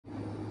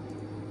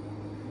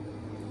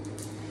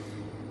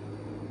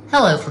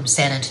Hello from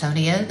San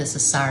Antonio, this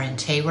is Siren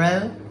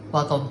Tarot.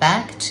 Welcome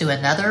back to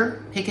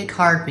another Pick a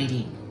Card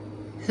reading.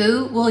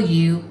 Who will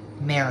you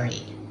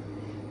marry?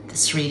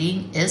 This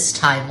reading is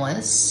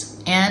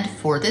timeless, and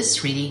for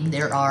this reading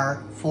there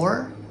are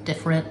 4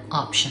 different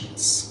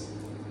options.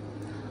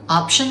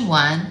 Option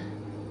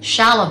 1,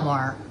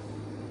 Shalimar.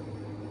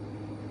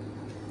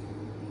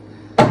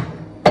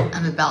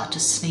 I'm about to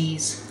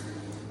sneeze.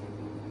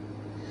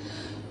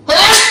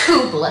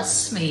 Oh,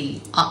 bless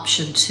me.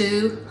 Option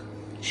 2,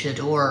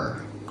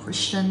 J'adore,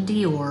 Christian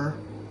Dior.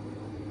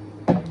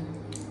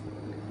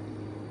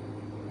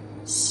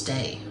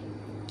 Stay.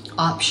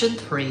 Option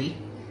 3,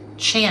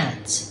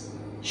 Chance,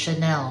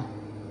 Chanel.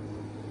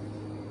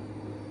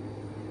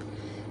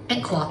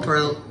 And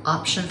Quattro,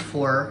 option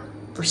 4,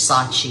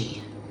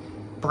 Versace,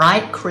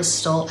 Bright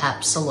Crystal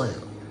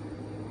Absolute.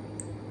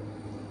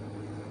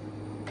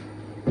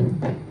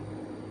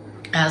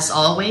 As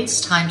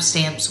always,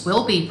 timestamps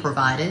will be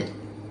provided.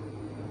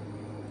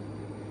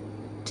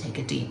 Take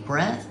a deep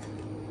breath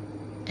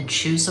and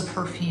choose a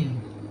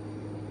perfume.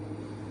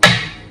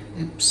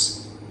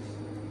 Oops.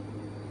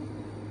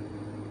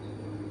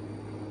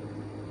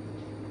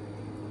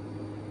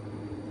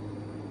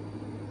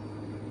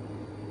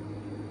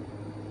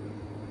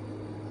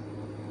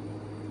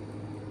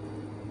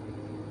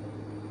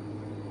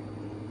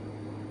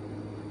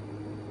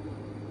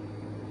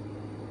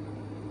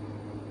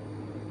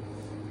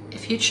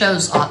 If you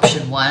chose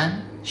option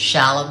 1,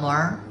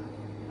 Shalimar,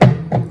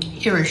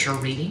 here is your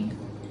reading.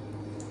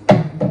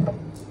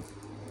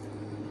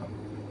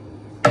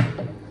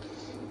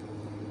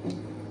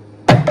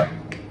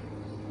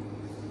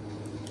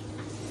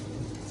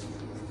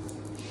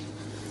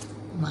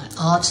 My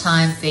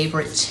all-time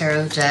favorite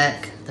tarot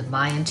deck, the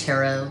Mayan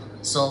Tarot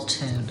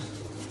Zoltun.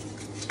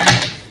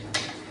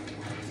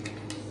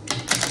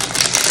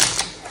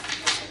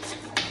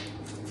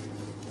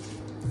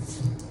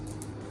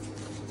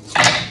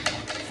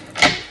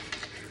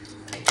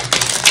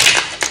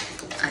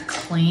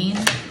 Clean,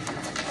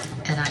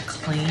 and I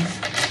clean,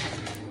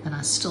 and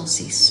I still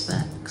see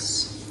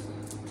specks.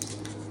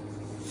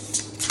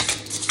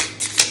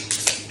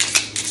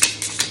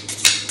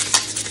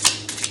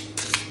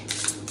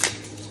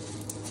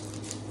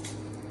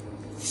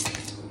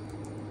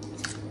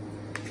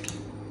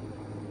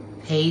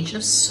 Page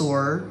of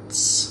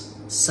Swords,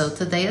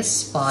 Sota de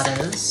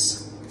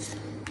Espadas,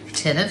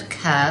 10 of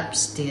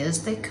Cups, Diez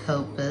de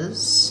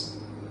Copas,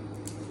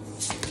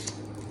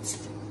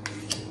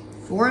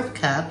 4 of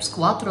Cups,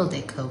 Cuatro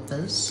de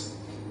Copas.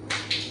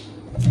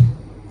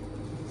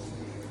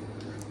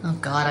 Oh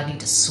God, I need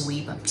to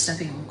sweep. I'm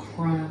stepping on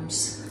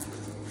crumbs.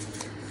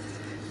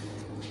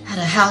 Had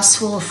a house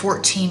full of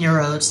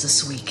 14-year-olds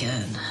this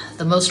weekend.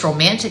 The most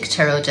romantic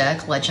tarot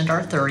deck, Legend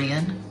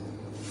Arthurian.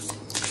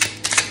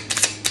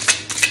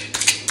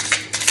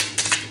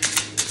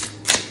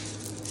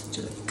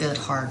 Do a good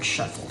hard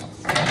shuffle.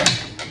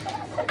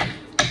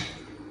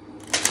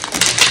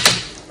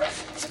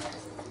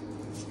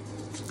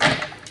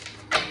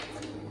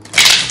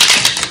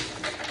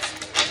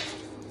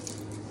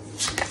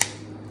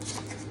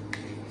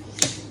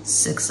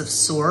 Six of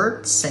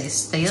Swords,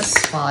 Seis de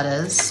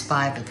Espadas,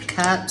 5 of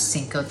Cups,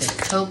 Cinco de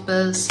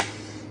Copas,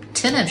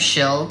 10 of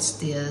Shields,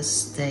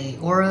 Diez de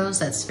Oros,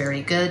 that's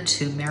very good.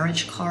 2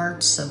 marriage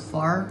cards so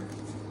far.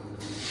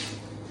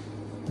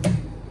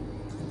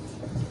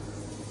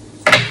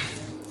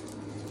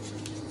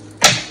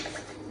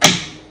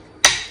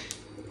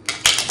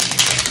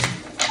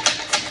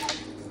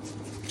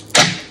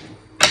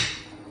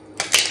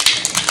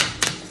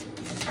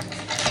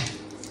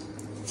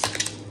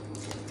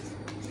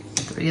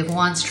 Three of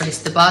Wands,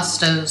 Tres de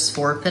Bastos,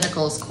 4 of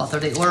Pentacles, Cuatro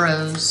de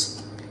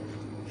Oros,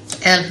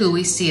 El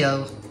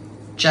Juicio,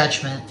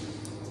 Judgment.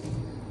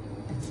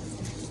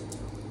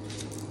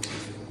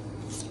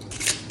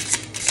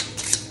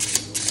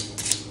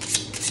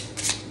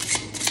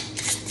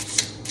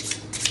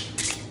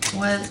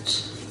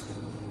 What?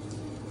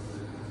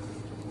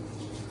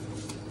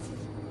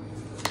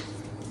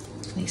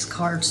 These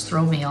cards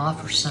throw me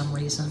off for some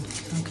reason.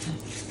 Okay.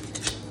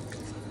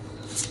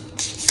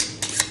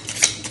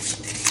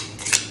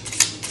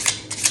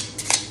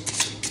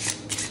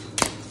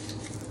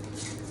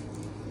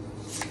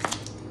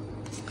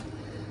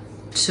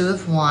 Two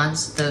of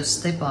Wands, Dos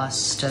de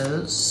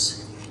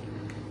Bastos,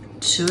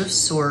 2 of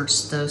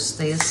Swords, Dos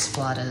de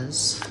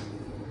Espadas,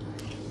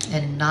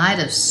 and Knight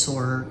of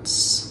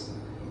Swords,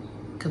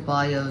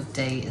 Caballo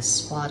de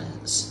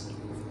Espadas.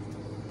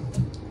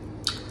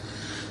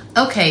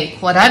 Okay,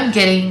 what I'm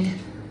getting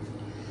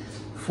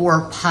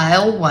for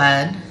pile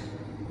 1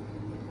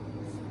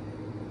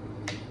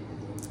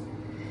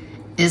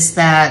 is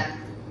that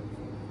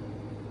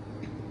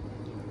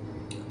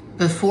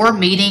before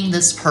meeting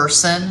this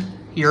person,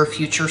 your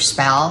future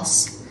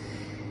spouse,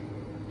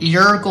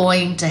 you're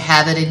going to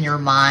have it in your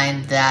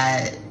mind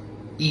that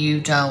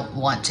you don't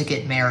want to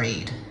get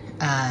married.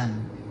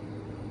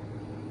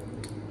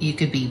 You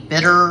could be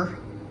bitter.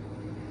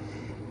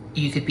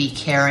 You could be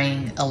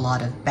carrying a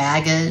lot of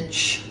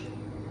baggage.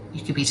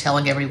 You could be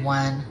telling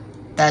everyone,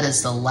 that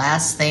is the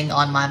last thing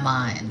on my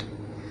mind.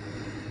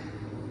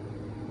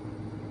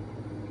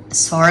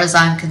 As far as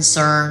I'm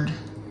concerned,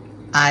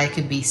 I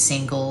could be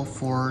single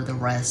for the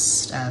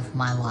rest of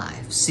my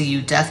life. So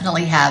you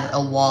definitely have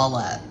a wall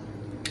up,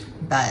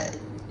 but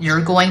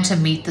you're going to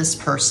meet this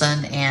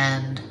person,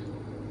 and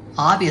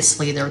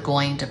obviously they're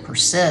going to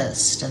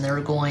persist, and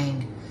they're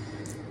going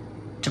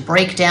to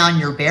break down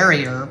your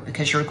barrier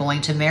because you're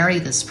going to marry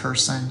this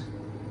person.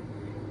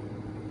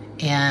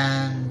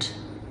 And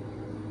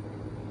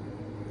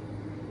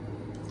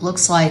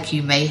looks like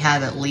you may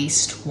have at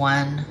least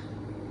one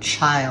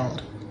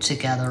child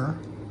together.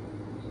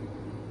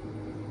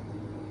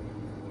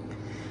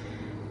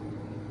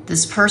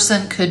 This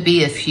person could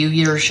be a few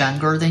years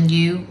younger than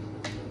you.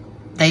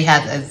 They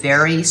have a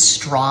very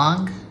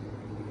strong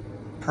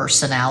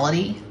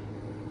personality.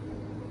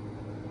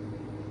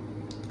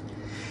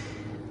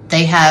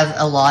 They have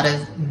a lot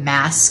of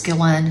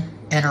masculine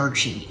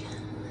energy,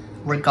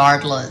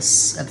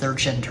 regardless of their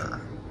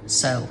gender.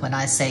 So when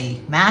I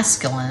say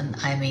masculine,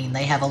 I mean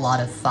they have a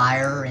lot of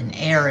fire and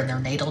air in their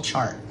natal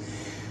chart.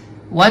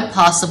 One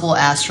possible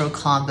astro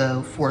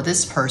combo for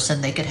this person,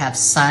 they could have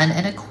Sun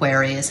in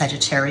Aquarius,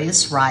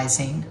 Sagittarius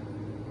rising,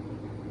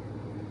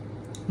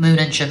 Moon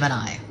in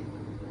Gemini.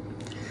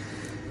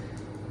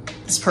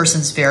 This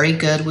person's very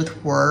good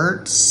with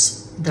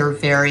words. They're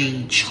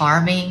very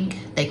charming.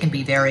 They can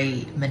be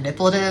very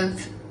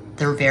manipulative.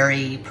 They're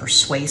very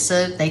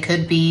persuasive. They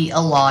could be a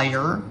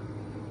lawyer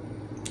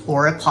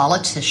or a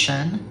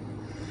politician.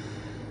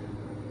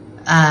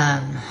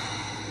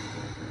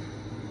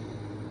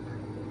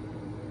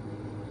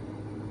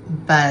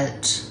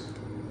 But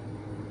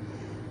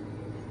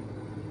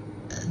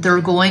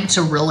they're going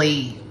to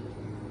really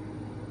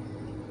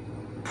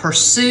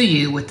pursue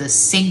you with a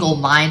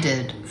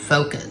single-minded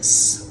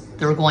focus.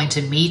 They're going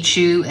to meet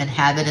you and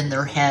have it in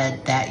their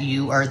head that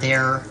you are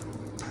their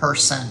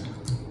person.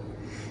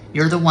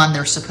 You're the one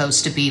they're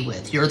supposed to be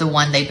with. You're the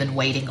one they've been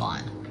waiting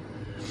on.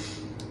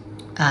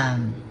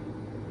 And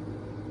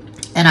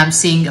I'm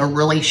seeing a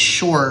really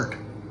short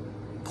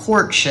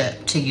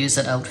courtship, to use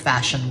an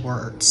old-fashioned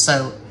word.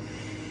 So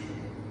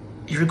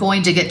you're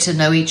going to get to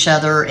know each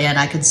other, and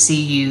I can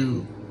see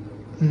you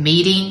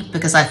meeting,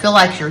 because I feel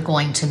like you're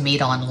going to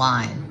meet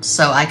online.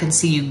 So I can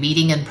see you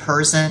meeting in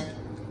person.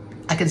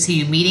 I can see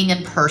you meeting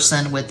in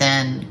person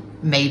within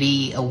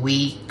maybe a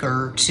week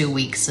or 2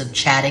 weeks of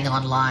chatting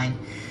online.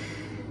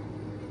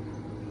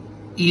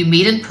 You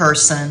meet in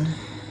person,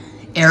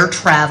 air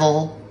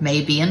travel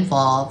may be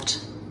involved,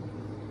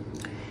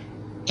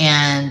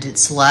 and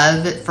it's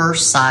love at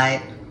first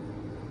sight,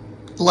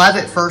 love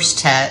at first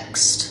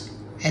text,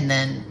 and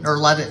then, or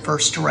love at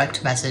first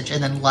direct message,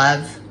 and then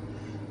love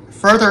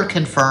further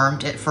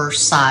confirmed at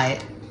first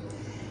sight.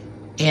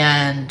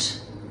 And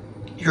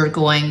you're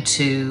going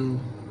to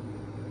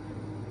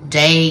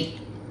date,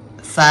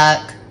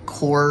 fuck,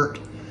 court,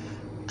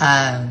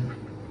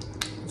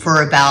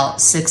 for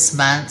about 6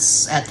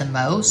 months at the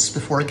most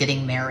before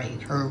getting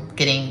married or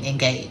getting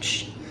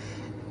engaged.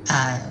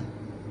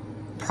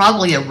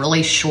 Probably a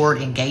really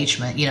short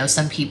engagement. You know,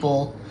 some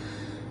people,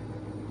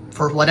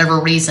 for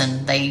whatever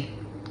reason, they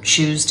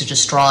choose to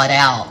just draw it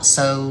out.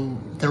 So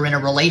they're in a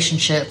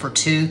relationship for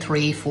 2,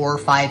 3, 4,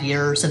 5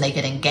 years, and they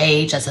get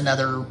engaged. That's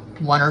another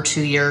 1 or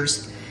 2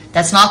 years.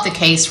 That's not the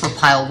case for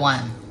pile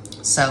 1.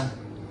 So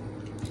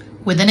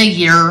within a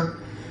year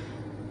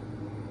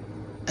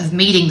of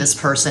meeting this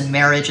person,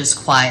 marriage is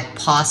quite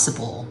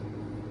possible.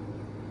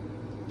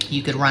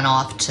 You could run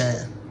off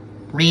to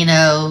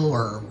Reno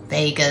or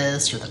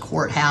Vegas or the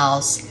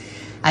courthouse.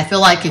 I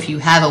feel like if you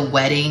have a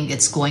wedding,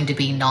 it's going to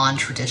be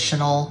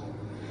non-traditional.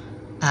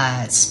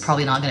 It's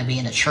probably not going to be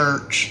in a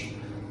church.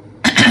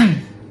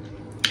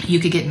 You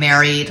could get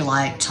married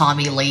like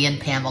Tommy Lee and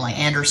Pamela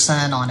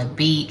Anderson on a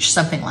beach,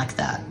 something like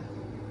that.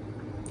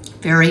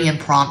 Very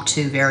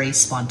impromptu, very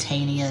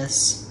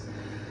spontaneous.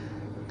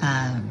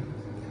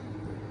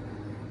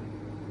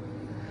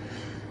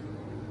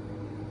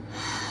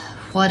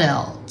 What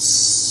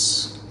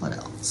else? What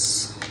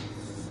else?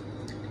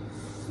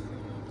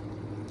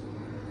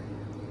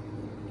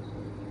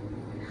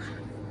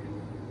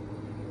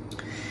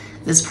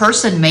 This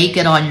person may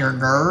get on your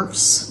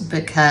nerves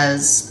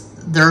because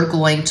they're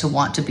going to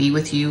want to be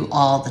with you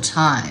all the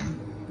time.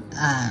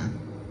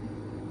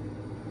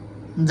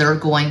 They're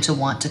going to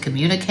want to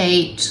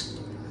communicate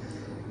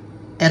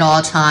at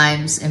all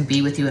times and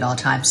be with you at all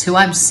times. Who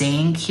I'm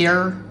seeing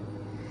here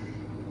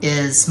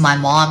is my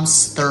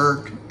mom's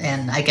third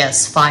and I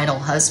guess final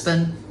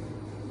husband.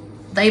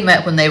 They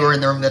met when they were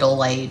in their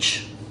middle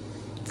age,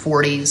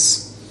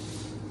 40s.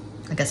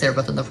 I guess they were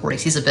both in their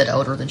 40s. He's a bit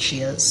older than she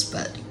is,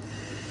 but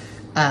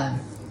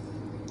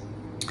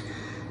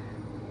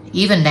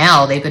even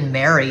now they've been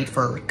married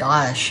for,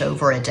 gosh,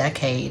 over a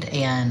decade,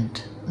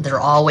 and they're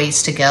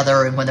always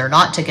together. And when they're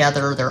not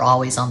together, they're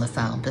always on the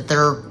phone. But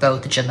they're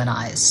both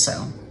Geminis,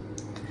 so.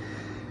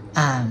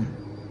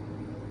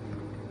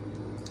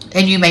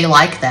 And you may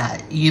like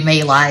that. You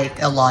may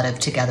like a lot of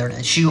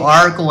togetherness. You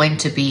are going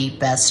to be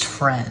best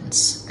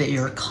friends, but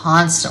you're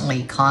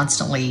constantly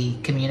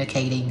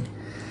communicating.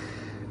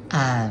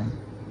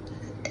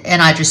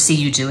 And I just see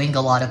you doing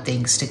a lot of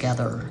things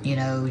together. You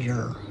know,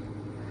 you're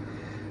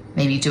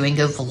maybe doing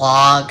a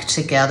vlog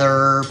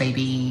together,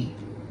 maybe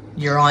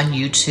you're on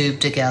YouTube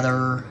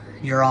together,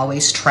 you're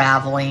always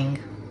traveling.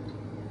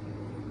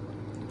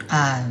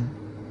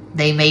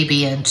 They may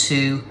be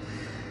into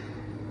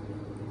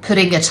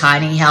putting a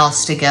tiny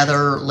house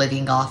together,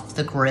 living off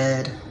the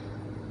grid.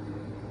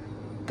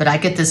 But I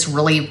get this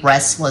really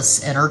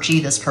restless energy.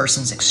 This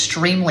person's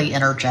extremely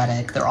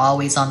energetic. They're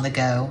always on the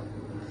go.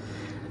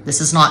 This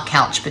is not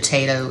couch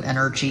potato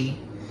energy.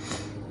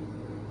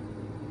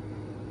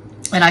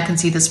 And I can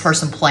see this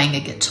person playing a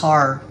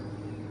guitar.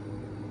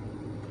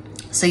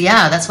 So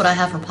yeah, that's what I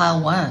have for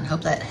pile 1.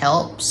 Hope that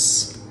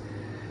helps,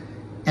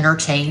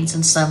 entertains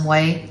in some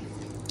way.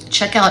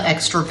 Check out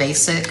Extra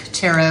Basic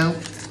Tarot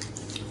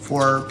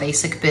for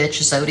basic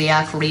bitch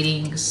zodiac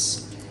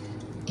readings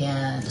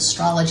and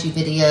astrology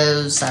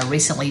videos. I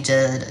recently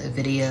did a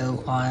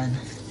video on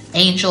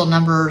angel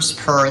numbers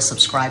per a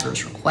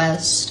subscriber's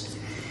request.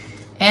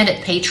 And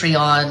at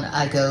Patreon,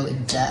 I go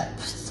in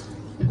depth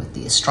with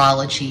the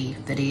astrology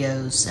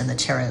videos and the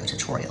tarot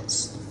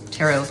tutorials.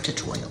 Tarot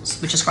tutorials.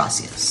 Muchas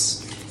gracias.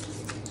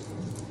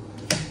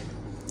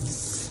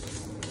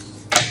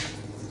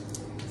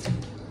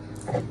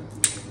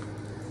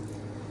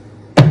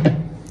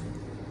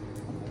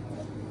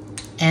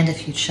 And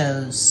if you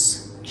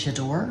chose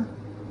J'adore,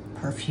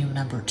 perfume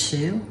number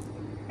 2,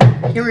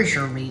 here is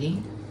your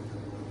reading.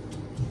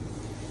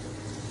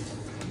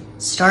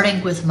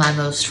 Starting with my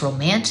most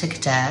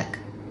romantic deck,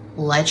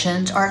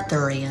 Legend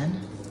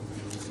Arthurian.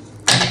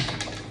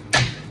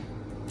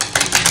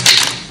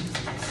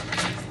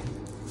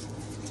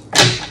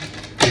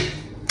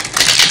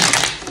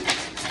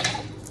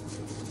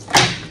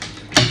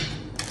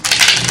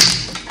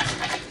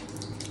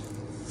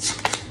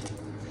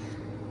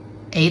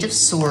 Eight of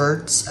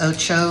Swords,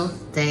 Ocho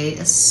de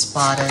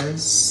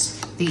Espadas,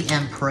 the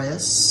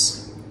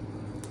Empress,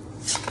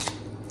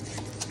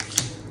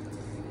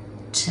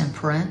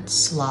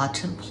 Temperance, La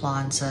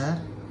Templanza,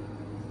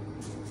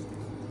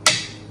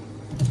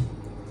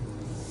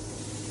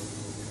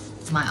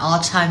 my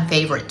all-time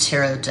favorite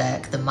tarot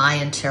deck, the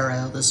Mayan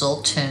Tarot, the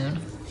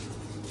Zoltun,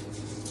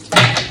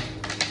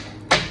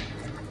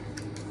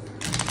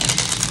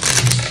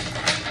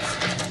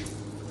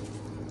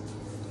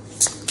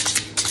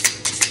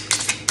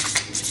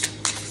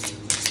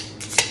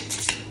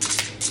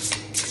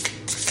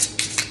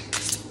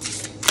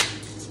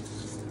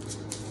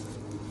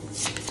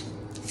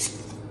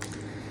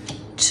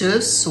 Two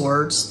of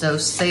Swords,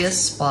 Dos de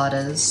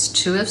Espadas,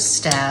 Two of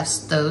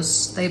Staffs,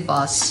 Dos de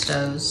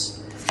Bastos,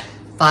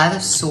 Five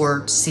of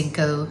Swords,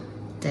 Cinco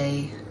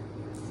de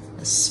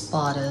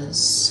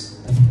Espadas,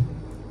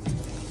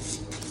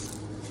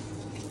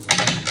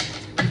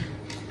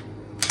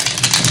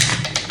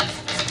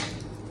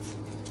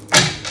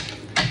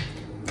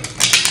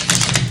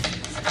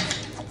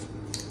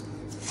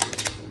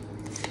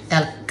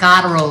 El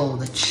Carro,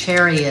 the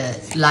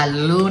Chariot, La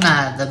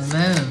Luna, the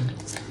Moon,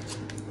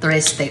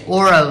 Tres de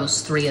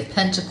Oros, Three of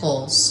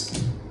Pentacles,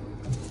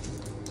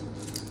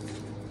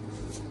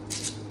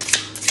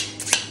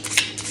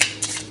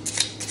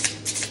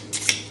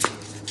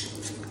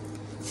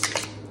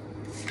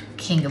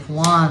 King of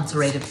Wands,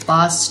 Eight of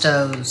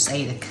Bastos,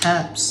 Eight of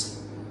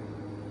Cups,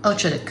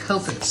 Ocho de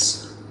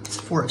Copas,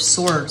 Four of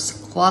Swords,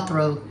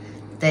 Cuatro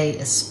de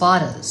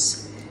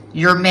Espadas.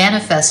 You're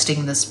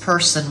manifesting this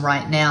person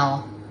right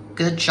now.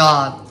 Good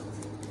job.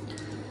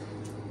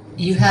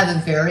 You have a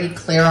very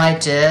clear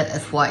idea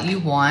of what you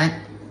want.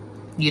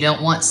 You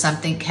don't want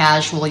something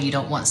casual. You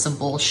don't want some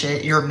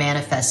bullshit. You're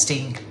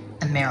manifesting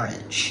a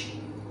marriage.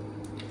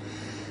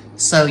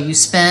 So you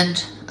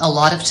spend a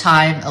lot of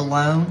time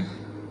alone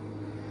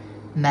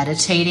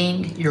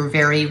meditating. You're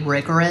very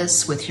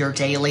rigorous with your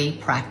daily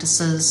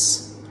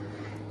practices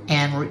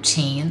and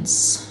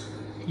routines.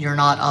 You're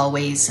not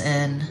always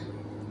in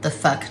the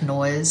fuck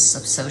noise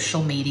of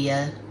social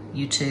media,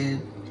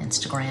 YouTube,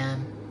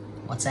 Instagram,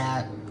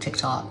 WhatsApp,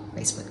 TikTok,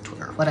 Facebook,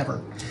 Twitter,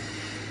 whatever.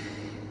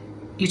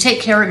 You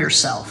take care of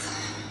yourself.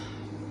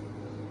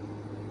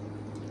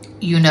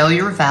 You know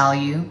your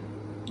value.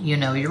 You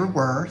know your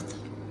worth.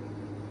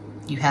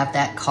 You have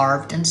that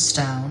carved in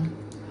stone.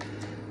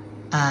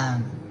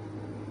 And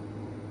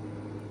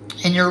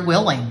you're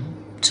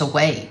willing to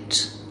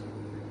wait.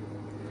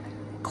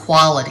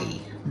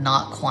 Quality,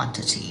 not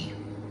quantity.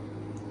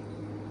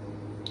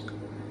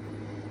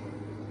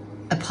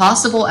 A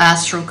possible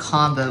astro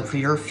combo for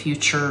your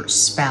future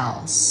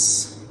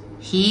spouse.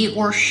 He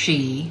or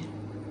she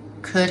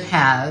could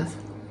have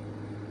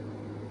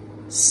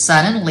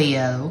Sun in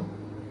Leo,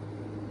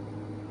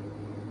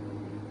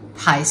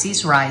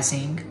 Pisces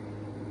rising,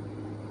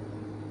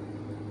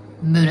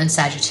 Moon in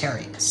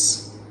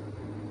Sagittarius.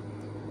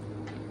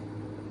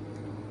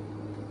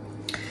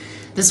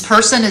 This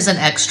person is an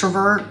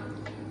extrovert.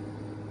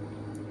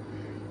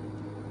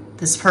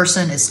 This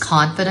person is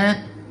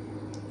confident.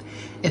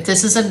 If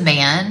this is a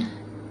man,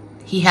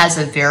 he has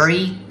a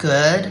very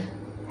good,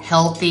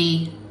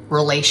 healthy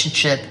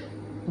relationship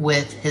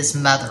with his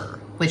mother,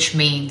 which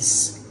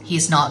means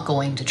he's not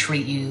going to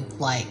treat you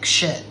like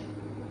shit.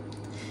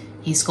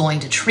 He's going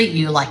to treat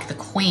you like the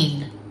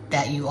queen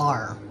that you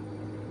are.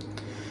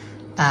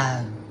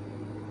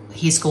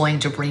 He's going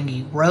to bring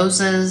you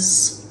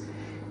roses.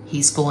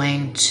 He's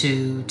going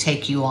to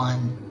take you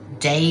on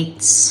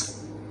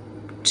dates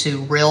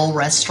to real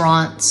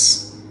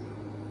restaurants,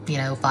 you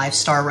know,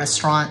 5-star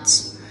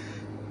restaurants.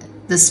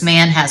 This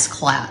man has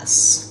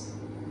class.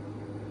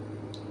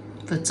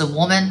 If it's a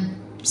woman,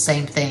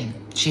 same thing.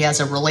 She has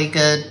a really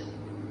good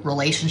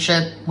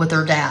relationship with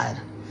her dad,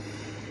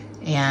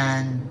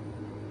 and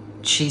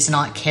she's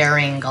not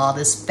carrying all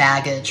this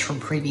baggage from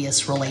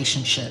previous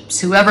relationships.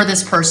 Whoever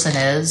this person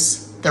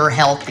is, they're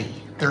healthy,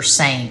 they're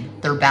sane,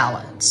 they're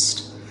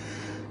balanced.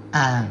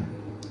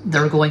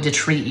 They're going to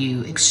treat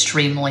you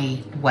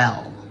extremely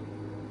well.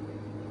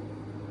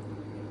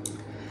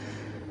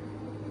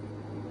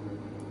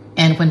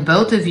 And when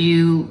both of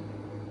you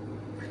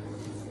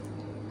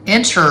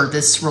enter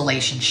this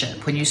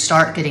relationship, when you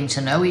start getting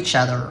to know each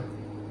other,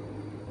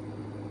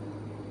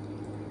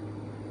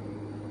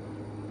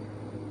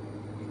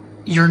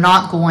 you're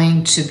not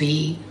going to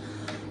be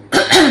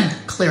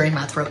clearing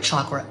my throat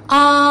chakra.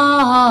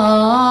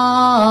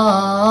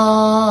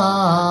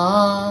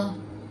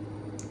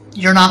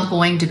 You're not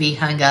going to be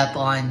hung up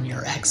on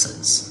your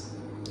exes.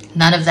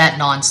 None of that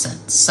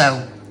nonsense.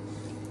 So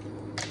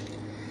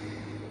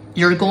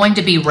you're going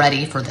to be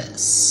ready for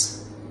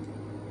this.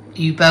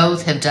 You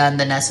both have done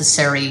the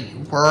necessary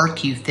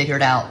work. You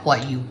figured out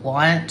what you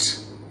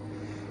want.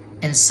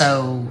 And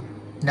so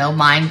no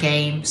mind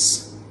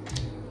games.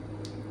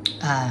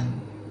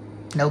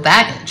 No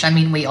baggage. I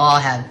mean, we all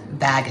have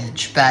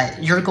baggage,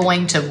 but you're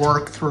going to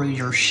work through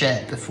your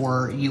shit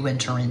before you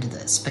enter into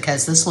this,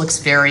 because this looks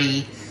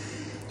very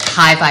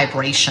high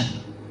vibration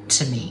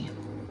to me.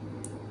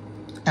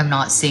 I'm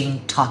not seeing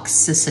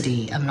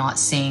toxicity. I'm not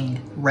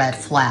seeing red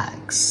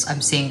flags.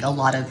 I'm seeing a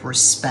lot of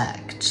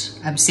respect.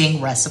 I'm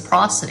seeing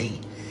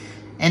reciprocity.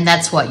 And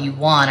that's what you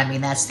want. I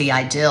mean, that's the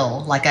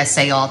ideal. Like I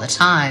say all the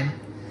time,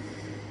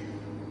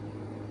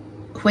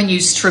 when you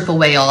strip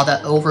away all the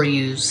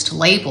overused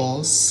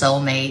labels,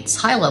 soulmates,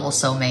 high-level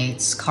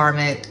soulmates,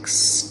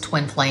 karmics,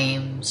 twin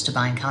flames,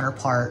 divine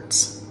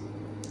counterparts,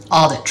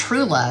 all that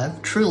true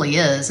love truly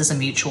is a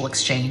mutual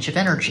exchange of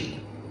energy.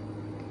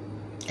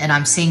 And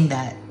I'm seeing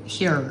that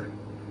here.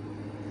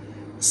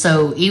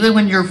 So even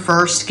when you're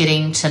first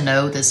getting to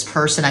know this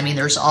person, I mean,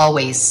 there's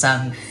always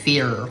some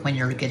fear when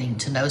you're getting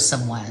to know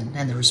someone,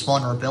 and there's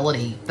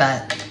vulnerability.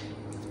 But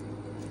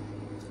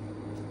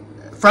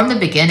from the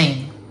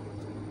beginning,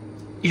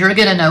 you're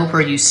going to know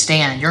where you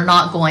stand. You're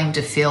not going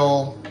to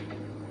feel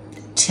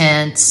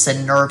tense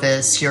and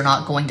nervous. You're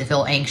not going to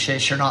feel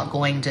anxious. You're not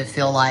going to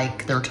feel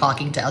like they're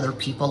talking to other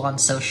people on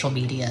social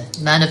media.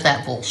 None of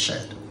that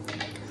bullshit.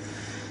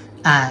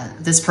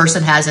 This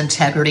person has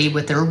integrity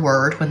with their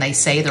word. When they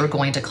say they're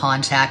going to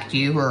contact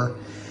you or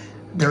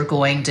they're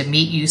going to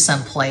meet you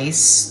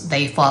someplace,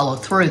 they follow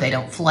through. They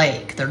don't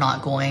flake. They're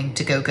not going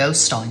to go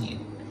ghost on you.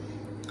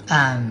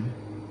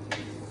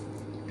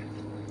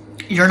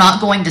 You're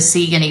not going to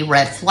see any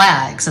red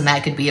flags, and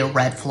that could be a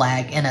red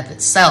flag in of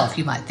itself.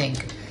 You might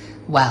think,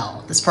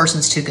 wow, this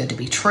person's too good to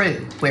be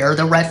true. Where are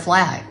the red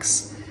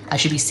flags? I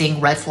should be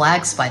seeing red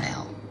flags by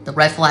now. The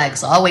red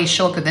flags always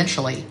show up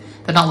eventually,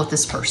 but not with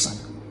this person.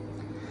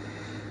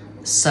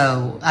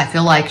 So I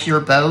feel like you're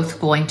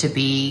both going to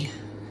be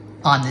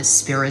on this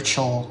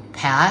spiritual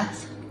path.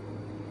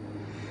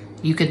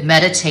 You could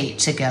meditate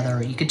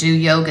together. You could do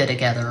yoga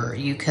together.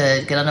 You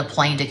could get on a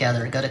plane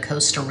together, go to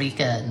Costa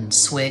Rica and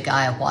swig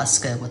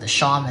ayahuasca with a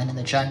shaman in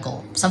the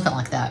jungle, something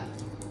like that.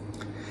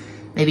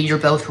 Maybe you're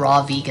both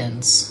raw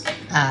vegans.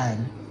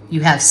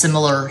 You have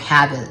similar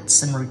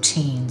habits and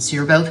routines.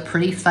 You're both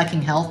pretty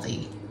fucking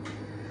healthy.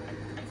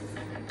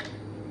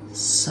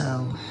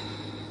 So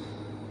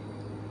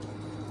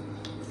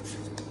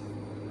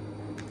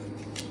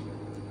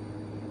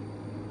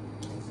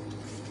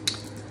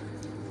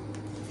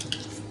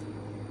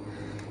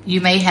you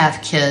may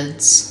have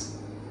kids.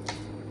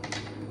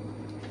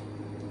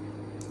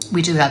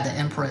 We do have the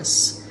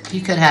Empress.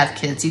 You could have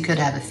kids. You could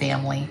have a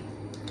family.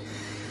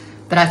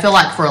 But I feel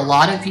like for a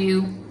lot of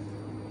you,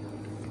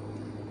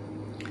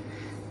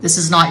 this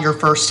is not your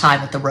first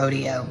time at the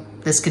rodeo.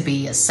 This could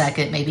be a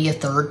second, maybe a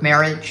third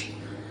marriage.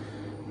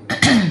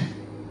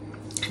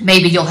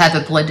 Maybe you'll have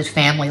a blended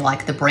family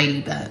like the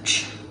Brady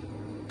Bunch.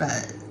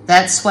 But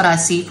that's what I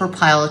see for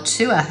pile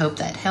 2. I hope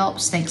that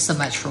helps. Thanks so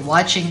much for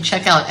watching.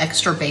 Check out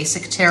Extra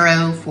Basic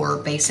Tarot for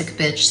basic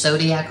bitch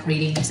zodiac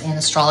readings and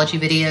astrology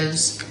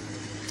videos.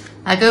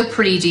 I go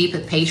pretty deep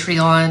at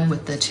Patreon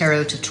with the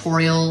tarot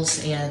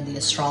tutorials and the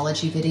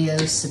astrology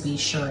videos, so be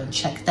sure and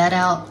check that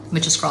out.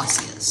 Muchas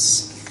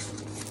gracias.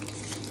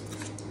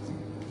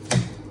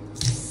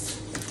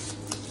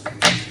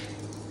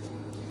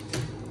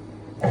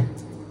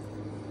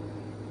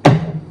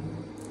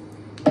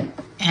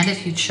 And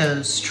if you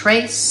chose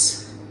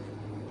Trace,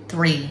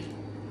 3,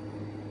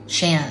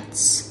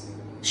 Chance,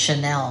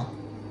 Chanel,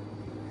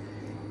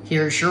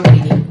 here's your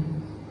reading.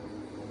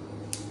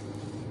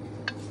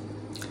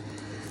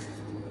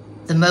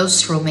 The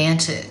most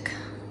romantic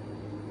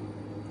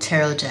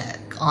tarot deck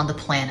on the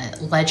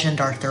planet, Legend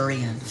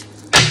Arthurian.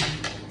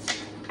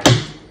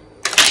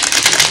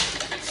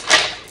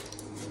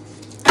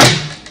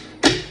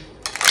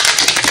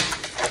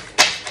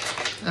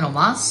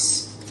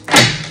 nomás.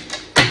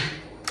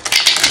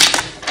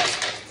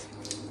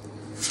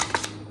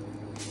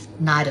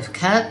 Knight of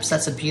Cups,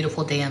 that's a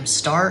beautiful damn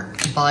start.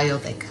 Caballo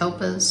de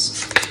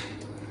Copas.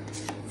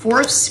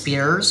 Four of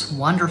Spears,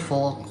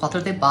 wonderful.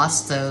 Cuatro de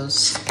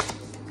Bastos.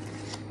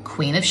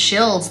 Queen of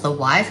Shields, the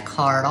wife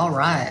card, all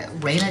right.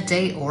 Reina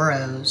de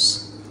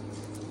Oros.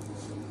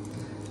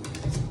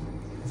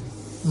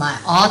 My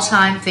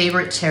all-time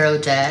favorite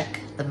tarot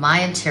deck, the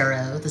Mayan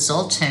Tarot, the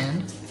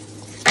Zoltun.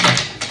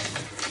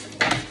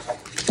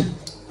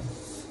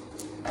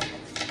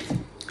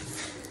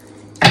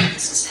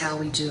 This is how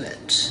we do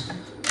it.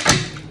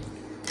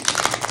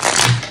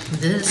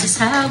 This is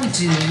how we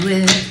do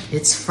it.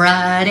 It's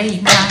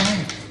Friday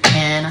night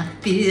and I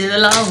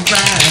feel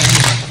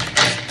alright.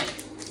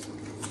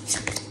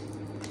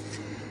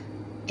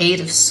 Eight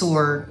of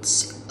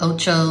Swords,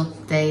 Ocho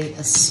de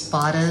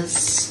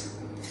Espadas,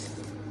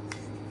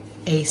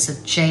 Ace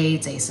of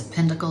Jades, Ace of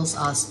Pentacles,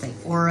 As de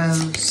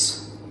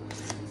Oros,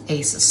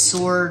 Ace of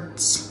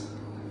Swords,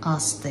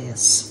 As de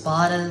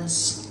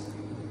Espadas.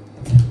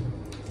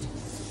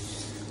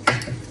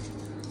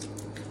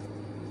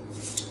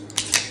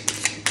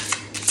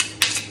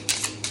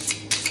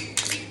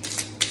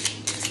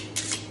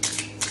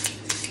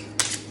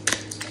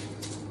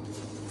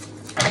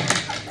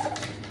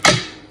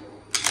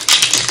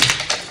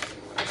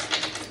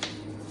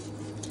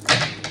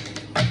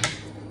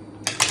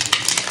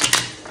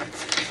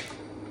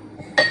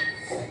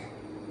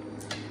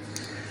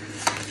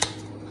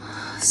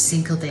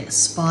 Cinco de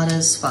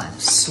Espadas, Five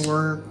of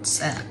Swords,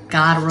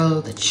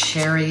 Agadro, the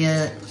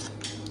Chariot.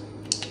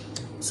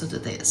 So de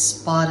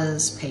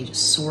Espadas, Page of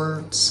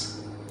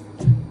Swords.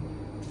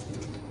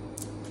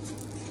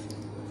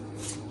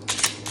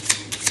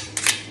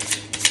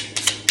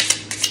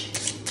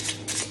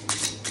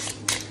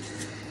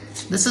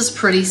 This is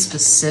pretty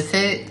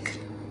specific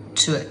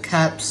to a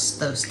Cups,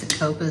 those de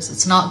Copas.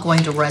 It's not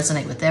going to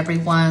resonate with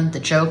everyone.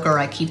 The Joker,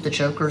 I keep the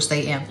Jokers,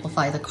 they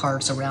amplify the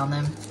cards around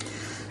them.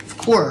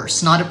 Of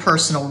course, not a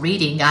personal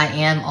reading. I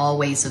am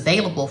always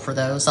available for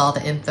those. All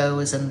the info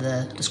is in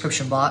the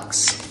description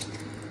box.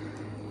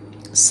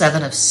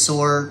 Seven of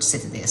Swords,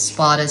 Siete de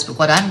Espadas. But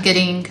what I'm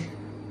getting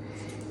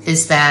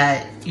is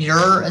that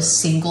you're a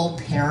single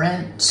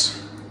parent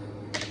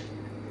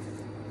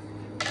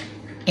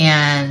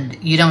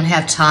and you don't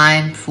have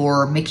time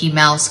for Mickey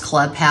Mouse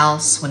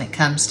Clubhouse when it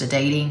comes to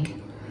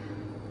dating.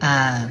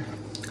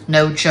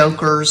 No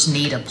jokers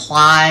need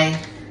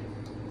apply.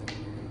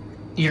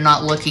 You're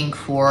not looking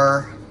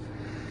for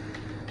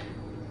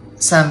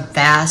some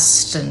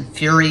fast and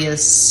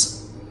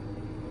furious,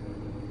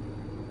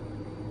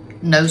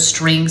 no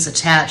strings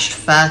attached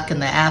fuck in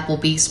the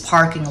Applebee's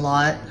parking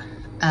lot.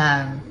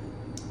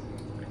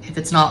 If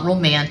it's not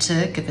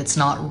romantic, if it's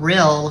not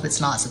real, if it's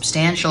not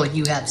substantial,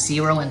 you have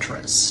zero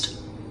interest.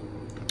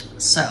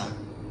 So,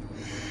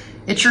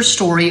 it's your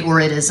story or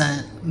it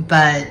isn't,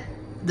 but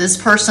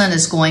this person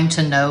is going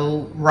to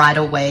know right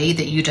away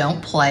that you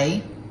don't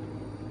play.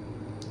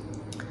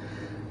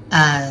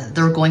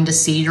 They're going to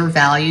see your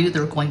value.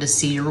 They're going to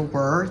see your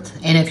worth.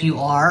 And if you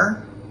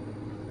are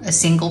a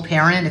single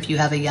parent, if you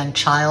have a young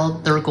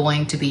child, they're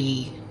going to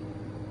be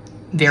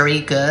very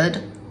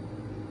good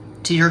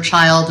to your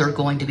child. They're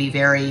going to be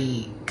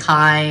very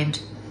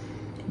kind,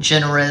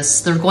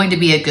 generous. They're going to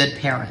be a good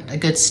parent, a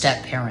good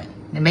step parent.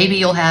 And maybe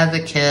you'll have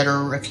a kid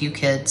or a few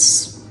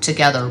kids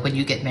together when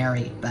you get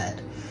married, but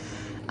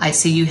I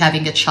see you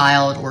having a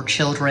child or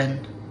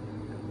children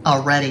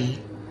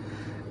already.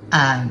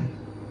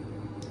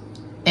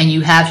 And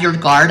you have your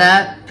guard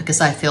up because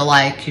I feel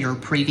like your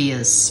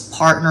previous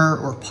partner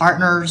or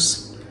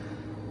partners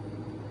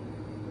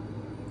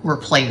were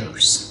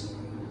players.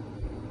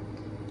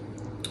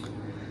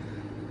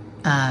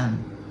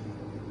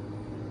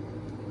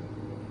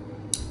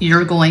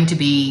 You're going to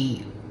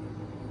be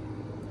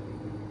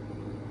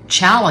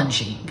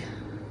challenging,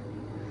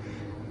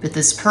 but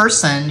this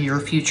person,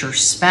 your future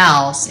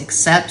spouse,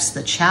 accepts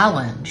the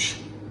challenge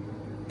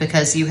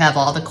because you have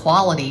all the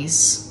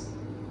qualities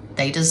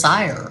they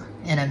desire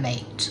in a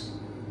mate.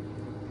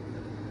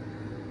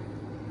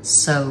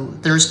 So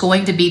there's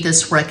going to be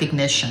this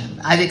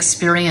recognition. I've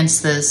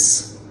experienced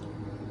this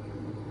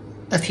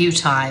a few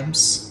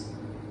times.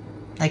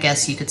 I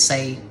guess you could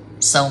say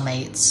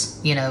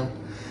soulmates. You know,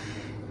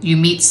 you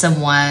meet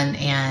someone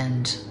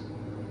and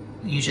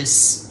you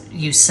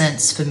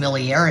sense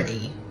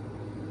familiarity,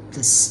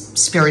 this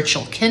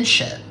spiritual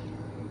kinship.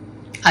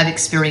 I've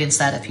experienced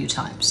that a few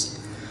times.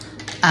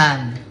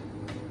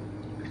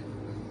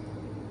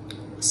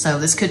 So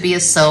this could be a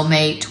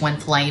soulmate, twin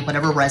flame,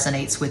 whatever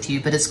resonates with you,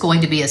 but it's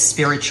going to be a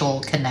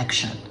spiritual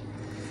connection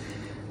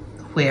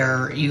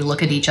where you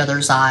look at each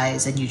other's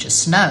eyes and you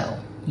just know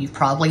you've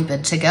probably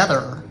been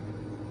together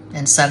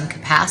in some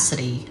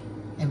capacity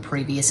in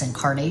previous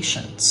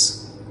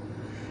incarnations.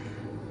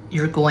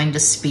 You're going to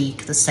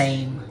speak the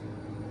same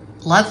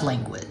love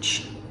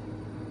language.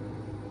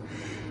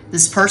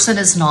 This person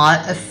is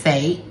not a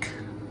fake.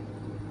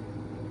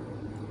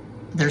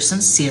 They're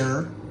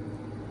sincere.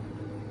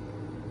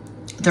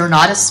 They're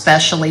not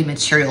especially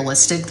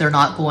materialistic. They're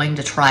not going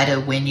to try to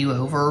win you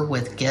over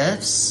with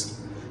gifts.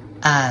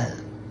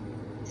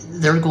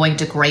 They're going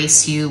to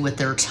grace you with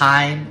their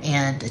time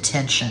and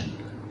attention.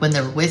 When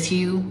they're with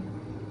you,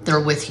 they're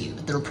with you.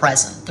 They're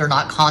present. They're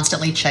not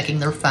constantly checking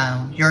their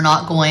phone. You're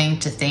not going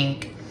to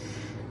think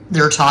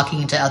they're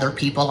talking to other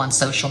people on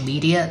social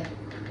media.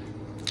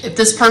 If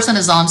this person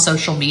is on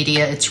social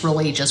media, it's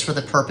really just for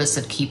the purpose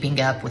of keeping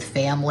up with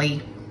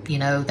family. You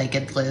know, they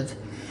could live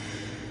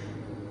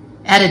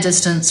at a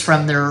distance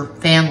from their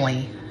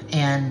family,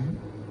 and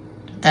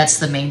that's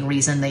the main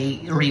reason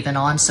they are even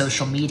on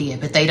social media.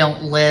 But they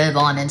don't live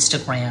on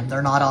Instagram.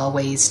 They're not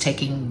always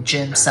taking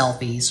gym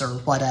selfies or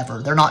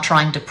whatever. They're not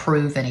trying to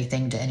prove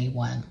anything to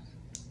anyone.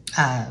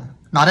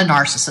 Not a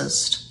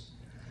narcissist.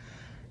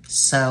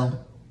 So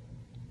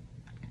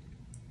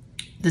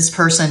this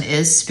person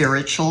is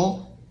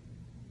spiritual.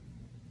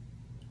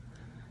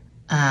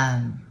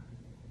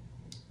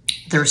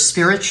 They're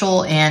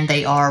spiritual and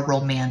they are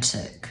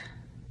romantic.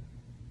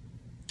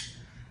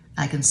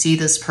 I can see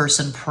this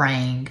person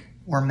praying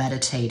or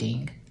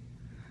meditating.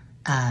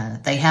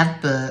 They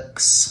have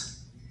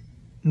books.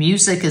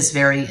 Music is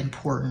very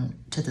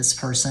important to this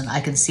person.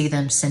 I can see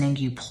them sending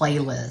you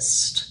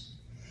playlists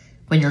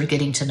when you're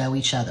getting to know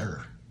each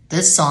other.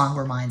 This song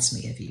reminds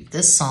me of you.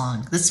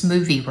 This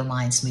movie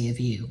reminds me of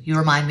you. You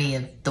remind me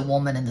of the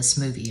woman in this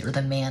movie or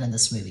the man in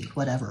this movie,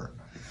 whatever.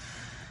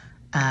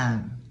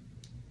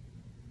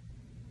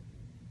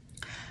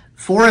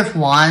 Four of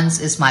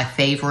Wands is my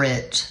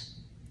favorite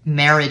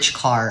marriage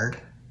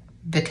card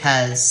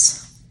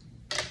because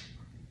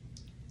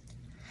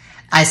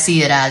I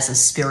see it as a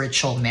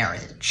spiritual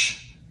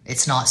marriage.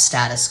 It's not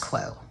status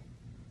quo.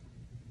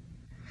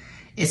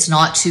 It's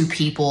not two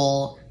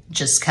people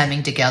just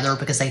coming together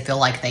because they feel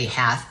like they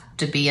have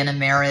to be in a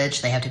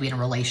marriage. They have to be in a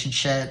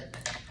relationship.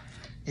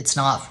 It's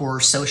not for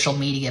social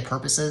media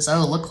purposes.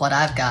 Oh, look what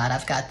I've got.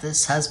 I've got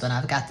this husband.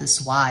 I've got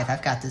this wife.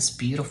 I've got this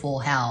beautiful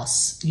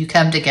house. You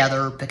come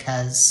together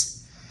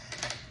because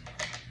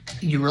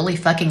you really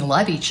fucking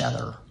love each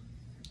other.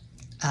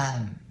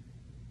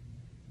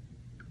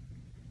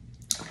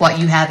 What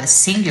you have is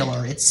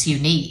singular. It's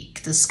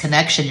unique. This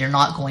connection you're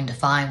not going to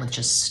find with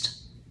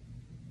just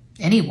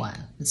anyone.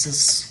 This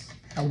is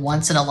a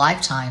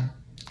once-in-a-lifetime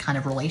kind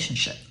of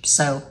relationship.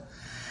 So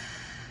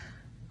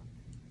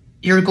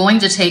you're going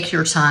to take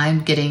your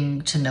time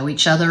getting to know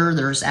each other.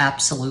 There's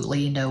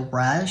absolutely no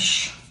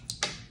rush.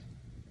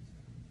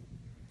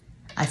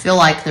 I feel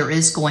like there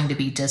is going to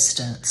be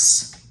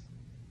distance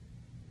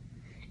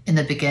in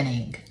the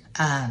beginning.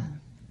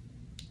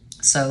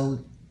 So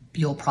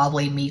you'll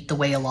probably meet the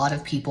way a lot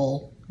of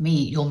people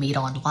meet. You'll meet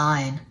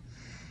online.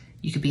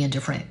 You could be in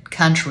different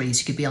countries.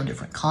 You could be on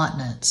different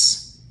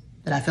continents.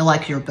 But I feel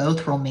like you're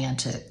both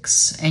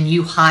romantics and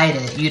you hide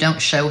it. You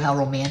don't show how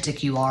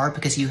romantic you are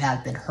because you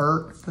have been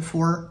hurt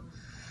before.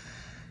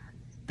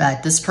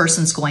 But this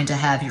person's going to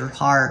have your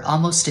heart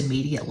almost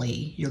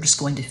immediately. You're just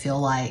going to feel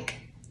like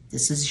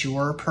this is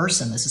your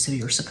person. This is who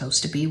you're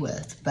supposed to be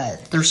with.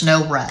 But there's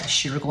no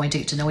rush. You're going to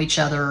get to know each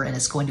other and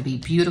it's going to be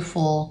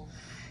beautiful.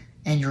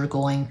 And you're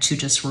going to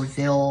just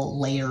reveal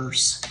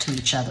layers to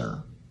each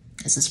other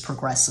as this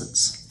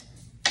progresses.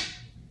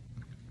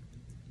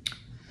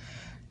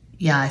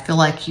 Yeah, I feel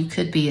like you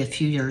could be a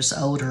few years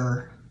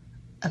older.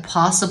 A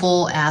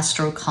possible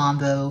astro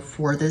combo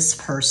for this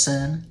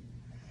person.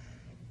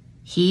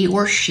 He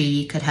or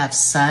she could have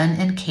Sun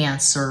in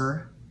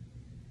Cancer,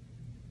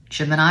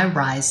 Gemini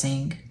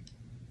rising,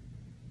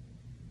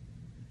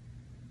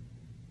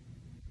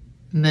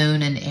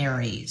 Moon in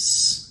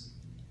Aries.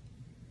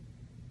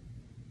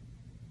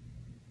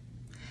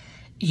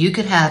 You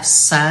could have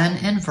Sun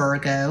in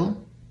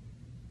Virgo,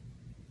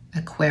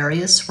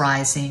 Aquarius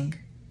rising,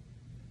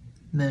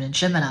 Moon in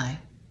Gemini.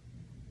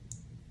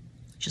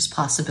 Just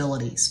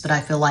possibilities. But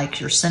I feel like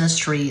your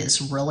synastry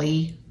is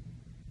really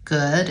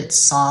good. It's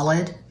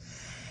solid.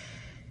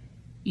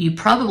 You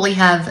probably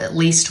have at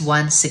least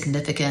one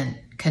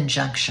significant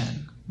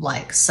conjunction,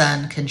 like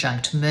Sun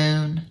conjunct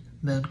Moon,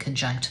 Moon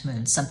conjunct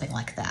Moon, something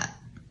like that.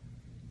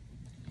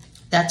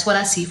 That's what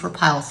I see for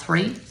pile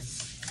 3.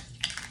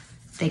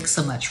 Thanks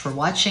so much for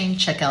watching.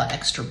 Check out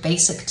Extra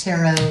Basic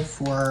Tarot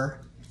for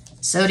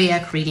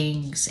zodiac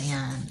readings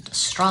and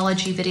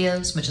astrology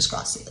videos. Muchas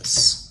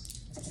gracias.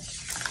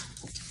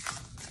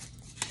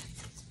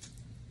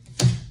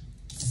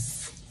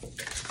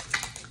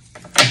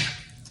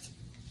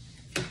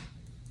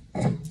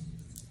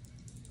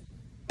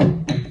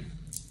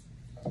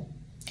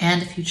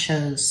 And if you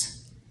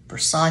chose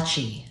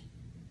Versace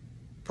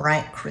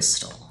Bright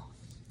Crystal,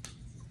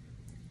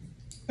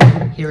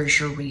 here is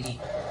your reading.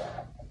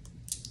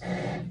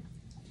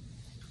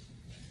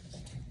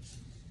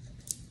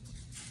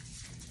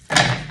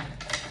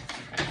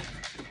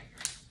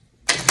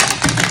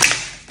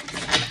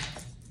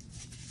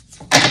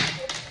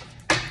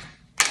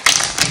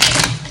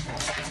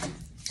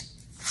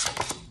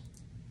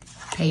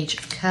 Page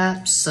of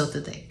Cups, Soda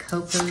de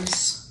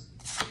Copas,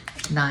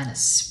 9 of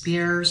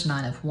Spears,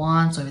 9 of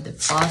Wands, over the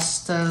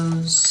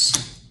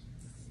Bastos,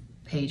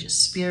 Page of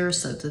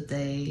Spears, so did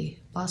they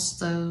bust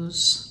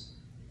those?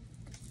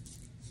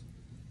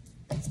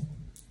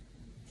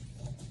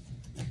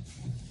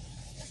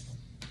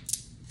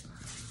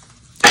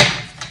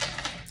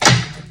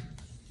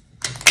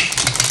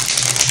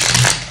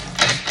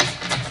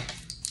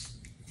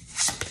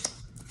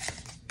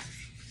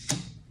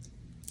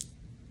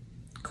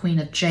 Queen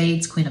of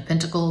Jades, Queen of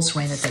Pentacles,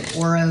 Reina de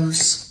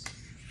Oros,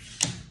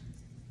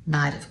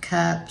 Knight of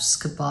Cups,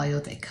 Caballo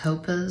de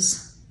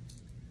Copas.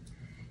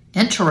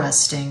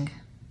 Interesting.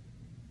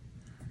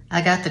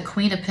 I got the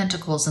Queen of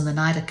Pentacles and the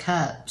Knight of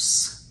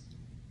Cups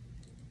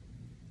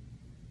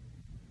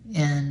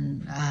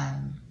in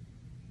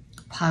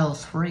pile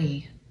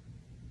 3.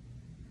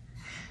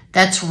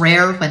 That's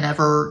rare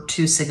whenever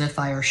two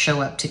signifiers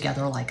show up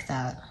together like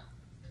that.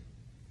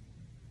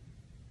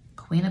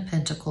 Queen of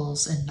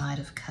Pentacles and Knight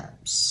of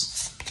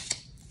Cups.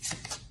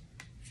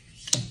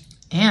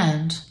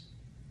 And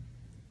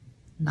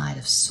Knight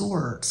of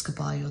Swords,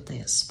 Caballo de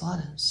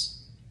Espadas.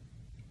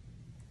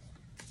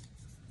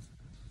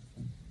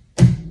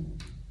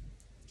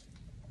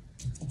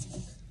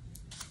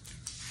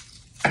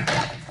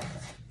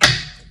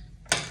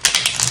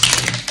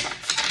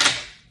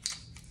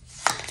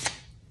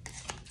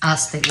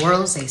 As de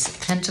Oros, Ace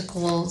of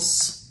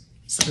Pentacles,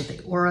 Siren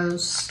de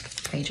Oros,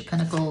 Page of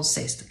Pentacles,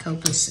 Ace de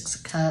Copas, Six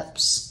of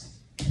Cups.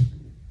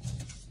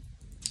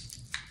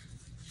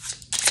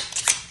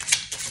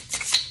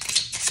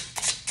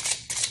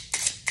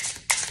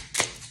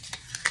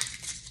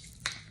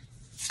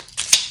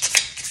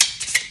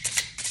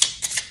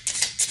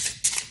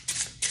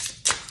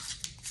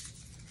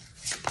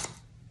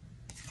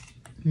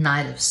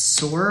 Knight of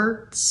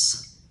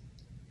Swords,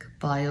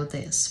 Caballo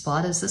de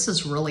Espadas. This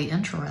is really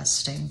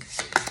interesting.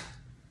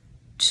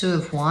 Two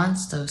of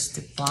Wands, Dos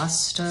de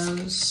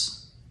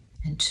Bastos.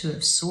 And Two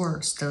of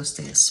Swords, Dos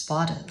de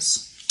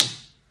Espadas.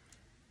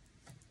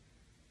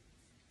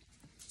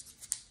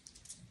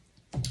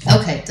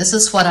 Okay, this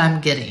is what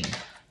I'm getting.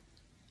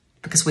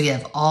 Because we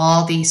have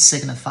all these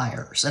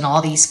signifiers and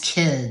all these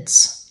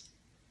kids.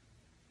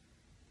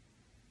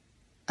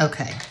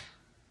 Okay.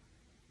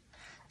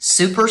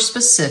 Super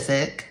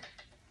specific,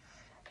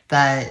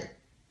 but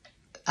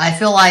I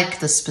feel like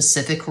the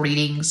specific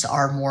readings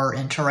are more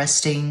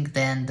interesting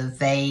than the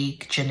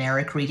vague,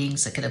 generic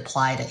readings that could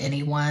apply to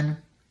anyone.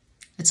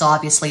 It's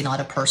obviously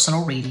not a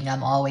personal reading.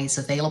 I'm always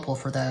available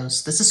for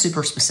those. This is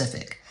super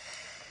specific.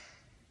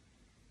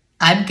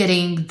 I'm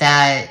getting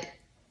that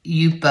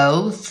you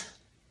both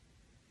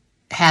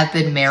have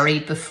been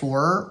married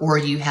before or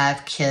you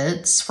have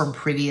kids from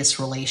previous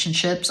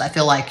relationships. I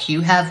feel like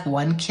you have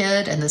one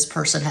kid and this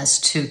person has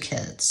two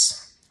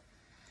kids.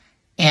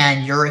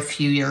 And you're a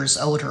few years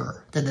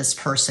older than this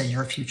person,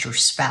 your future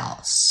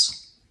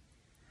spouse.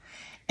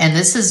 And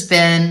this has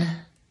been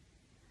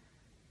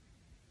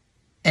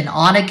an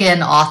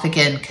on-again,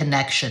 off-again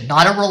connection,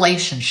 not a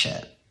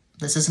relationship.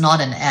 This is not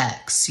an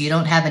ex. You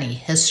don't have any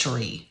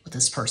history with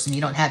this person.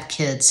 You don't have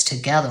kids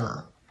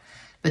together.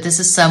 But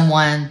this is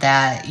someone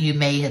that you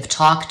may have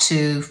talked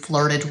to,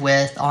 flirted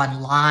with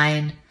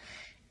online,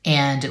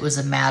 and it was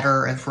a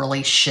matter of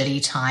really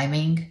shitty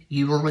timing.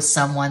 You were with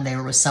someone, they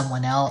were with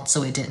someone else,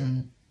 so it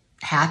didn't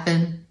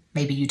happen.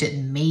 Maybe you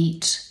didn't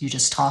meet, you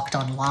just talked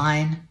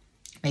online.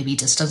 Maybe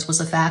distance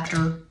was a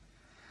factor.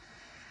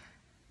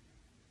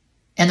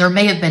 And there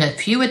may have been a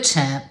few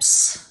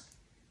attempts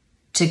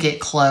to get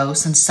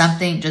close and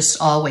something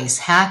just always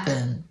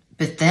happened.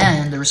 But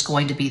then there's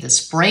going to be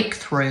this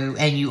breakthrough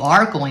and you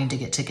are going to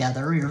get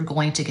together. You're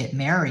going to get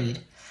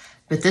married.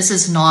 But this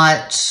is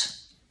not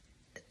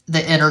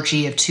the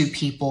energy of two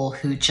people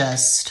who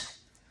just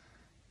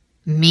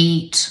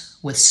meet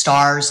with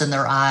stars in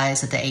their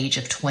eyes at the age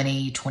of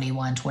 20,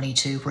 21,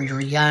 22, where you're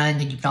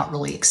young and you've not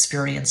really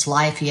experienced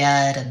life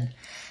yet. And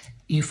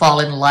you fall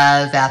in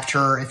love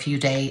after a few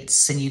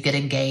dates and you get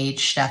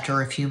engaged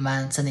after a few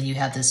months. And then you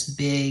have this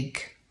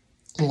big,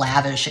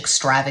 lavish,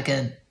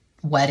 extravagant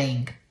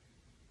wedding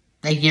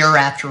a year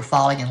after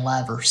falling in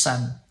love or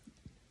some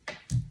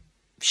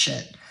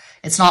shit.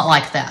 It's not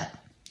like that.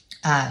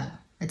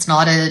 It's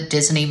not a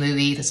Disney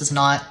movie. This is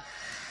not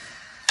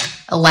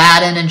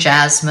Aladdin and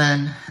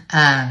Jasmine.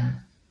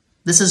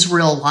 This is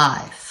real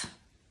life.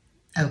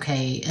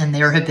 Okay, and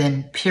there have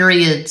been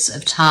periods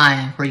of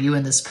time where you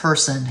and this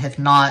person have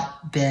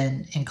not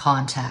been in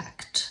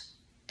contact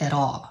at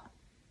all.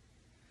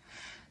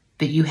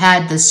 But you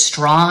had this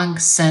strong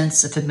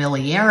sense of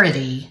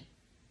familiarity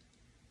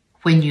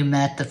when you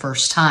met the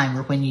first time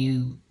or when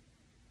you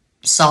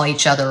saw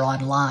each other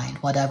online,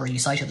 whatever. You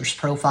saw each other's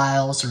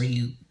profiles or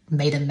you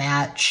made a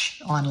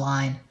match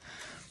online.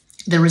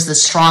 There was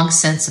this strong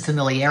sense of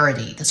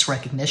familiarity, this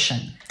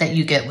recognition that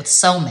you get with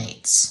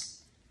soulmates.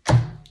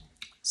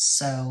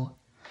 So,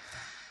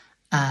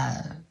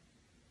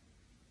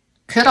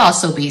 could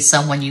also be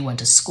someone you went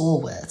to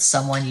school with,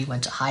 someone you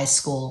went to high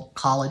school,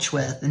 college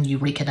with, and you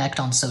reconnect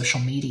on social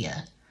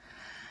media.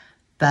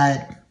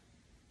 But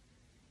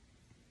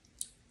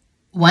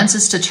once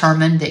it's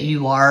determined that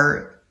you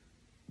are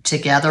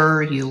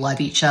together, you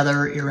love each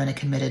other, you're in a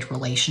committed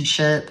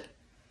relationship,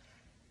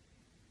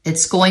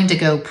 it's going to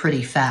go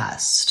pretty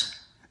fast.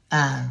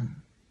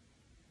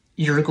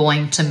 You're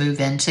going to move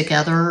in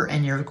together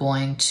and you're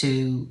going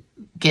to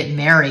get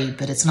married,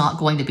 but it's not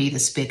going to be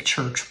this big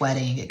church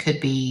wedding. It could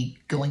be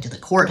going to the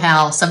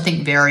courthouse,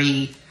 something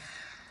very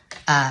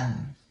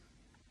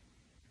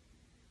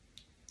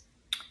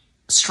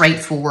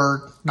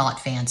straightforward,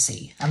 not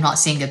fancy. I'm not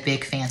seeing a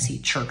big fancy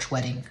church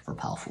wedding for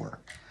pile 4.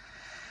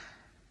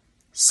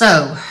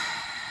 So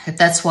if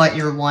that's what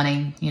you're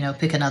wanting, you know,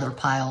 pick another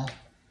pile.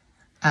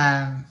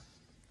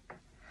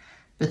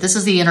 But this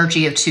is the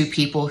energy of 2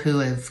 people who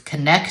have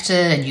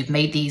connected, and you've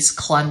made these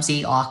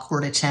clumsy,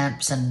 awkward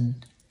attempts,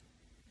 and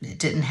it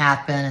didn't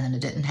happen, and then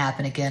it didn't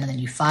happen again, and then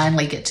you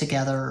finally get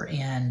together,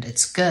 and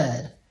it's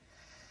good.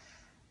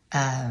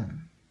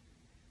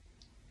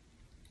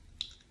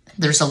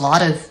 There's a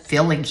lot of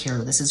feeling here.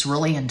 This is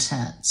really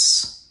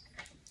intense.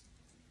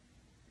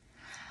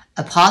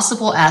 A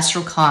possible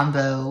astral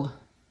combo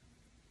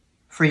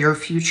for your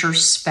future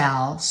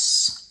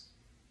spouse.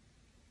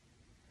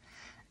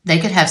 They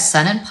could have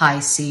Sun in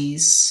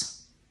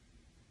Pisces,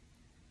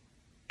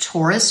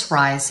 Taurus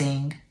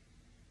rising,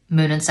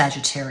 Moon in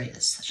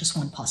Sagittarius. That's just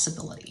one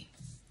possibility.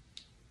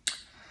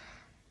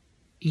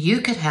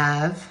 You could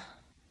have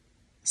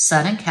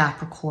Sun in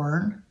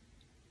Capricorn,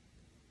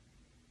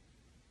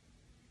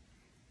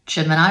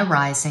 Gemini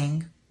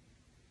rising,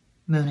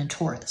 Moon in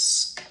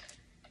Taurus.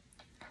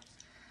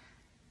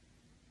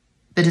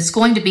 But it's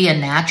going to be a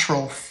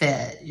natural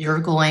fit. You're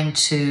going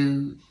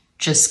to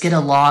just get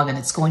along, and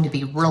it's going to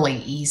be really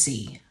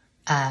easy.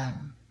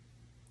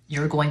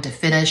 You're going to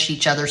finish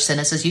each other's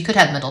sentences. You could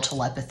have mental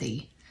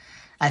telepathy.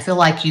 I feel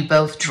like you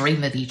both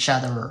dream of each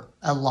other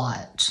a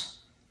lot.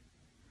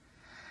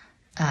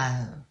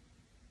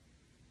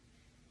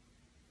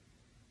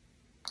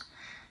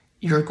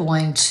 You're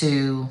going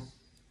to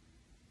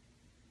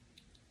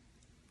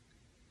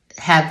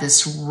have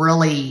this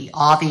really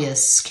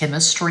obvious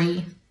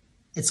chemistry.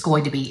 It's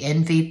going to be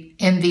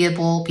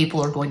enviable.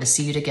 People are going to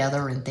see you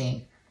together and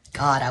think,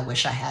 God, I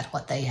wish I had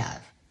what they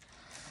have.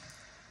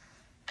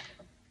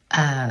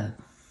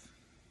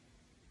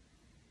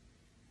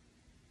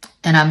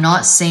 And I'm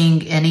not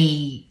seeing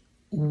any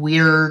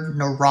weird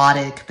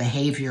neurotic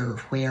behavior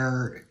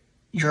where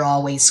you're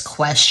always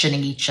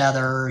questioning each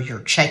other.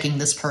 You're checking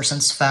this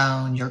person's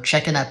phone. You're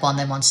checking up on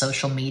them on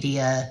social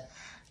media.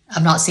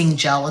 I'm not seeing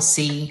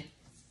jealousy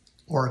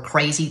or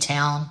crazy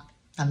town.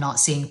 I'm not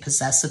seeing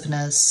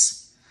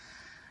possessiveness.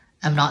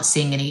 I'm not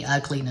seeing any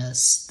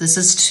ugliness. This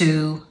is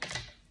 2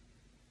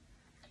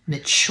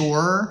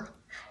 mature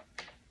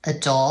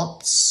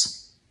adults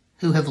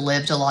who have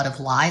lived a lot of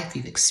life.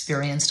 You've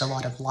experienced a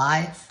lot of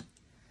life.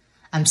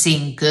 I'm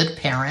seeing good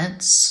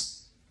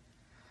parents.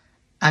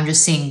 I'm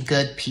just seeing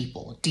good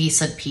people,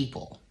 decent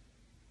people.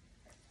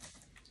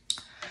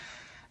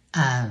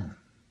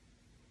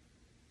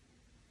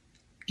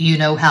 You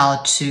know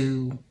how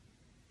to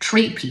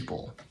treat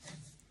people.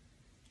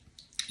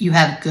 You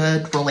have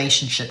good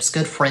relationships,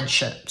 good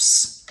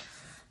friendships.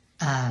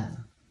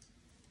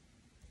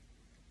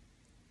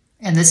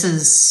 And this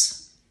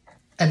is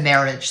a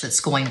marriage that's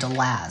going to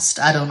last.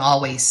 I don't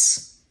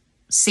always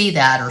see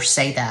that or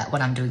say that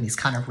when I'm doing these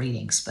kind of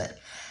readings, but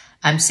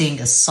I'm seeing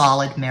a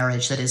solid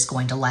marriage that is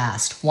going to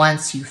last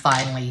once you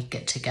finally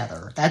get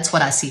together. That's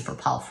what I see for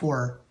pile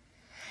 4.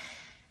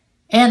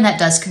 And that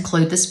does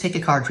conclude this pick a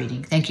card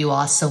reading. Thank you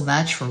all so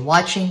much for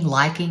watching,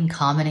 liking,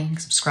 commenting,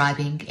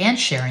 subscribing, and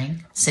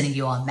sharing. Sending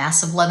you all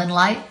massive love and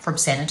light from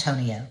San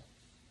Antonio.